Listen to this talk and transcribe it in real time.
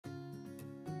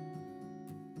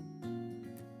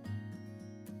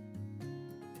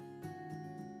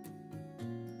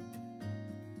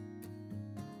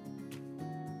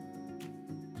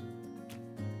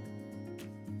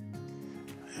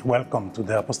welcome to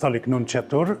the Apostolic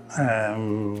Nunciature.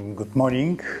 Good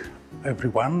morning,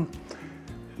 everyone,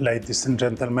 ladies and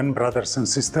gentlemen, brothers and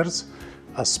sisters.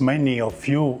 As many of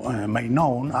you may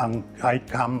know, I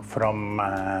come from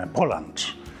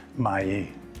Poland. My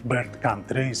birth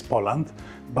country is Poland,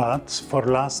 but for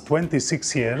the last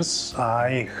 26 years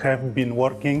I have been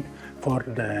working for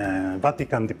the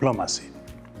Vatican diplomacy.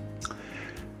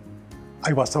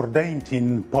 I was ordained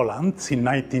in Poland in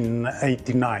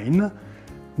 1989.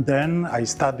 Then I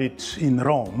studied in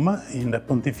Rome in the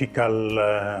Pontifical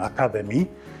Academy,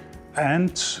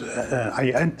 and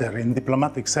I entered in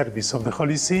diplomatic service of the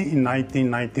Holy See in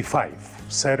 1995,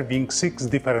 serving 6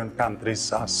 different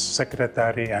countries as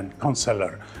secretary and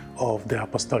counselor of the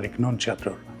Apostolic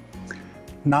Nunciature.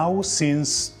 Now,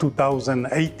 since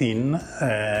 2018,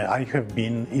 I have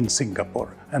been in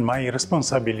Singapore, and my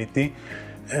responsibility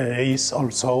is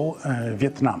also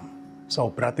Vietnam. So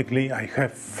practically I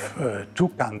have 2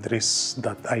 countries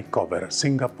that I cover,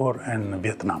 Singapore and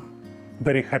Vietnam.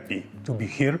 Very happy to be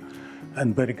here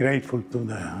and very grateful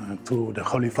to the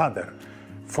Holy Father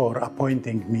for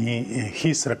appointing me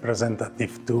his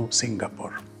representative to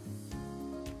Singapore.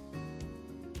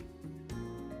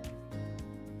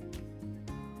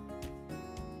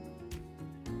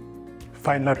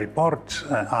 Final Report,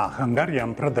 a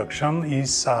Hungarian production,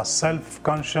 is a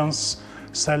self-conscious,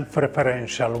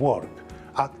 self-referential work,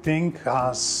 acting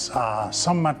as a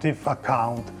summative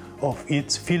account of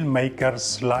its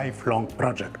filmmaker's lifelong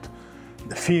project.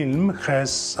 The film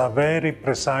has a very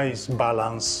precise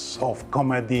balance of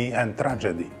comedy and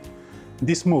tragedy.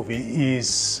 This movie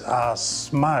is as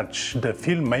much the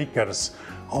filmmakers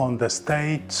on the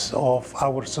state of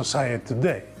our society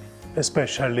today,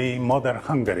 especially modern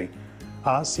Hungary,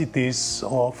 as it is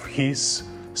of his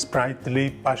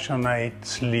sprightly,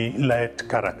 passionately led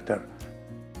character.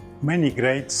 Many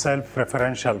great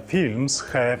self-referential films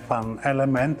have an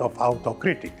element of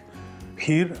autocritic.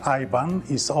 Here, Ivan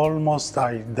is almost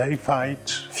a deified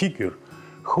figure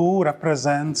who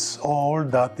represents all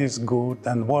that is good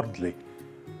and worldly,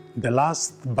 the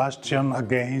last bastion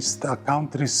against a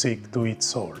country sick to its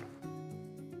soul.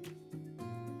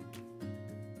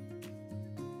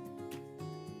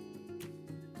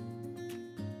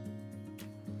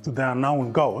 To the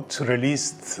Unknown God,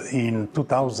 released in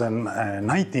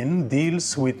 2019,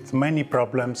 deals with many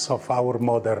problems of our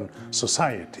modern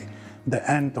society: the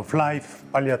end of life,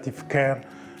 palliative care,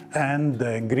 and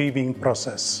the grieving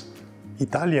process.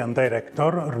 Italian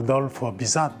director Rodolfo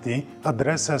Bisatti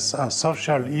addresses a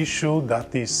social issue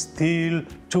that is still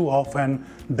too often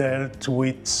dealt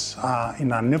with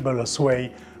in a nebulous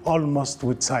way, almost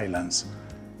with silence.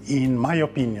 In my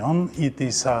opinion, it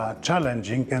is a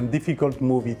challenging and difficult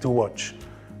movie to watch,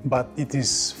 but it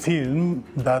is a film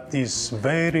that is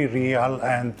very real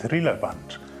and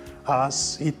relevant,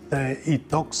 as it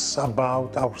talks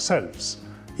about ourselves.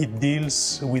 It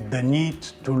deals with the need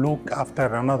to look after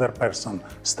another person,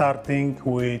 starting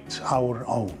with our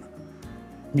own.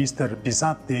 Mr.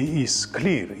 Bisatti is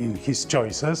clear in his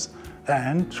choices,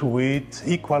 and with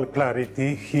equal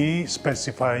clarity he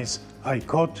specifies, I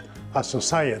quote, "A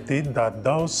society that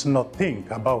does not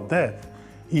think about death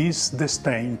is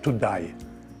destined to die.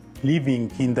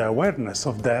 Living in the awareness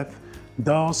of death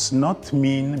does not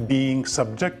mean being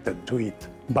subjected to it,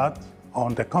 but,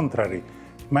 on the contrary,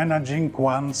 managing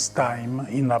one's time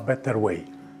in a better way,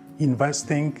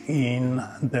 investing in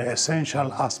the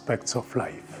essential aspects of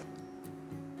life."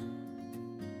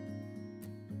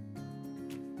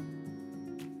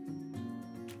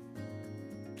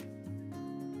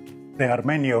 There are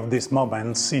many of these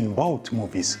moments in both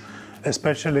movies,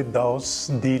 especially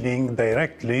those dealing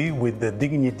directly with the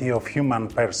dignity of human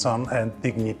person and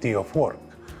dignity of work.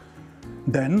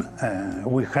 Then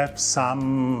we have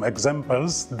some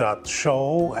examples that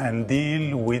show and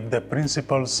deal with the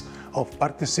principles of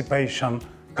participation,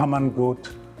 common good,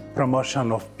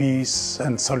 promotion of peace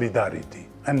and solidarity,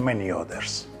 and many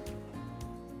others.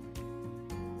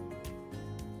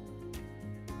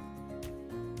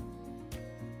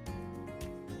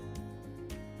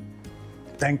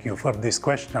 Thank you for this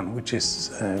question, which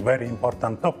is a very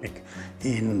important topic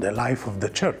in the life of the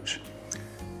Church.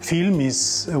 Film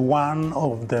is one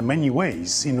of the many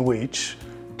ways in which,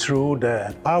 through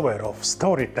the power of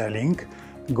storytelling,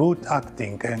 good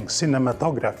acting and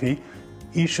cinematography,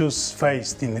 issues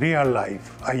faced in real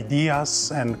life,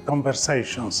 ideas and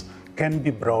conversations can be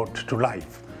brought to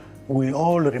life. We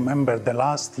all remember the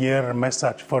last year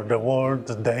message for the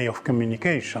World Day of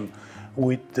Communication,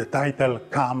 with the title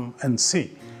 "Come and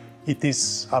See." It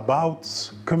is about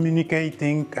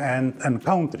communicating and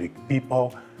encountering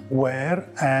people where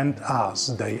and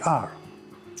as they are.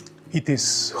 It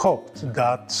is hoped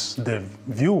that the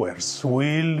viewers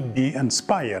will be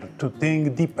inspired to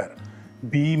think deeper,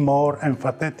 be more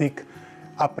empathetic,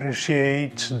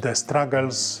 appreciate the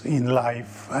struggles in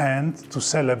life, and to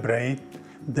celebrate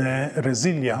the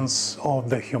resilience of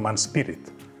the human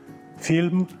spirit.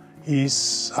 Film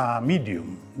is a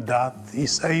medium that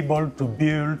is able to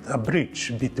build a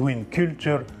bridge between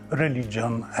culture,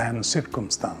 religion, and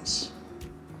circumstance.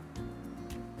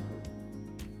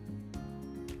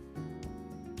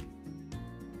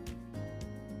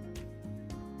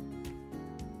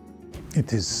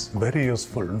 It is very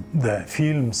useful. The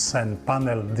films and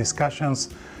panel discussions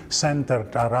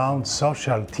centered around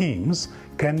social themes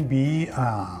can be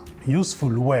a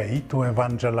useful way to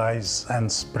evangelize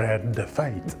and spread the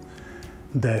faith.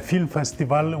 The film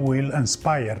festival will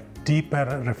inspire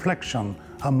deeper reflection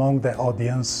among the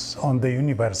audience on the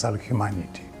universal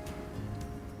humanity.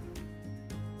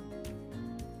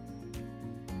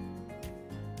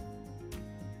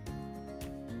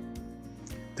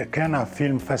 The CANA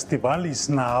Film Festival is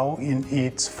now in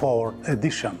its 4th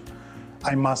edition.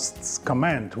 I must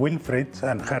commend Wilfried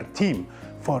and her team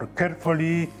for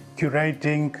carefully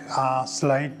curating a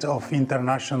slate of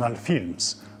international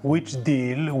films which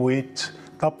deal with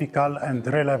topical and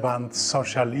relevant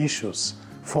social issues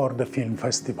for the film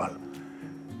festival.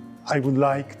 I would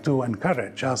like to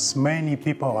encourage as many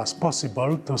people as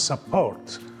possible to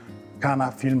support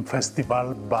CANA Film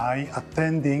Festival by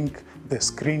attending the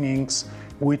screenings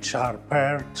which are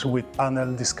paired with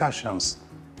panel discussions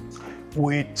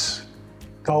with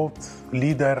thought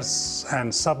leaders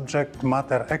and subject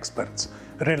matter experts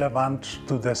relevant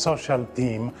to the social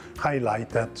theme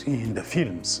highlighted in the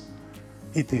films.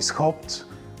 It is hoped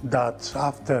that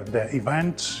after the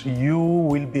event you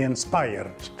will be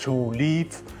inspired to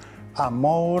live a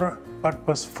more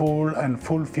purposeful and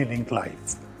fulfilling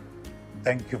life.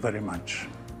 Thank you very much.